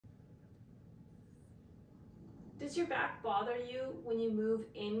Does your back bother you when you move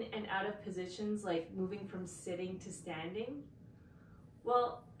in and out of positions, like moving from sitting to standing?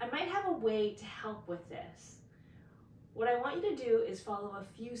 Well, I might have a way to help with this. What I want you to do is follow a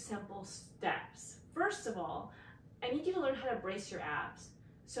few simple steps. First of all, I need you to learn how to brace your abs.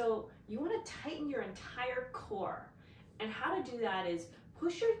 So you want to tighten your entire core. And how to do that is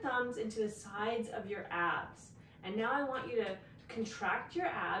push your thumbs into the sides of your abs. And now I want you to contract your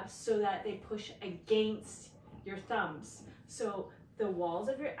abs so that they push against your thumbs. So the walls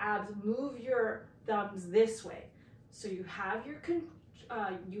of your abs move your thumbs this way. So you have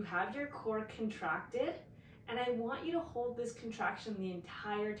your core contracted, and I want you to hold this contraction the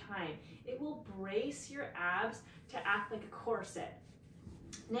entire time. It will brace your abs to act like a corset.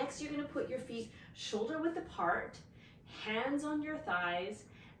 Next, you're going to put your feet shoulder width apart, hands on your thighs,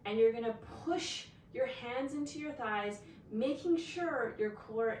 and you're going to push your hands into your thighs, making sure your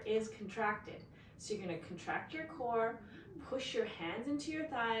core is contracted. So you're going to contract your core, push your hands into your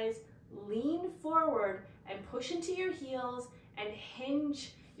thighs, lean forward and push into your heels and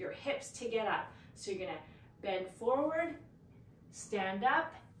hinge your hips to get up. So you're going to bend forward, stand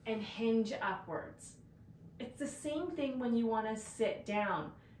up, and hinge upwards. It's the same thing when you want to sit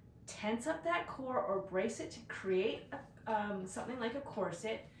down. Tense up that core or brace it to create something like a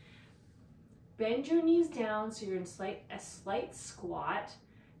corset. Bend your knees down so you're in a slight squat.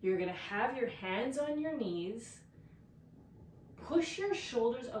 You're going to have your hands on your knees. Push your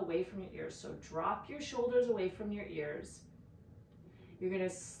shoulders away from your ears. So drop your shoulders away from your ears. You're going to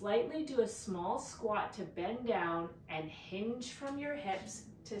slightly do a small squat to bend down and hinge from your hips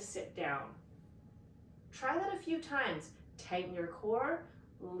to sit down. Try that a few times. Tighten your core,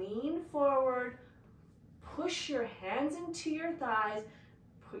 lean forward, push your hands into your thighs,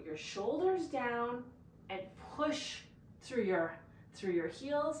 put your shoulders down, and push through your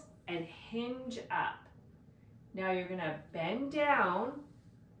heels and hinge up. Now you're gonna bend down,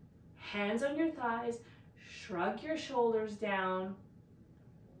 hands on your thighs, shrug your shoulders down,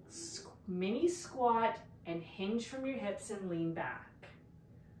 mini squat, and hinge from your hips and lean back.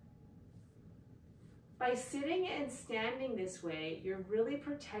 By sitting and standing this way, you're really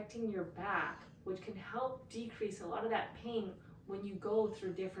protecting your back, which can help decrease a lot of that pain when you go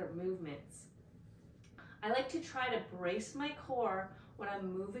through different movements. I like to try to brace my core when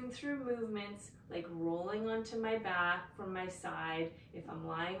I'm moving through movements, like rolling onto my back from my side, if I'm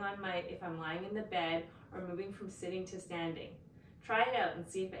lying in the bed, or moving from sitting to standing. Try it out and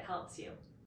see if it helps you.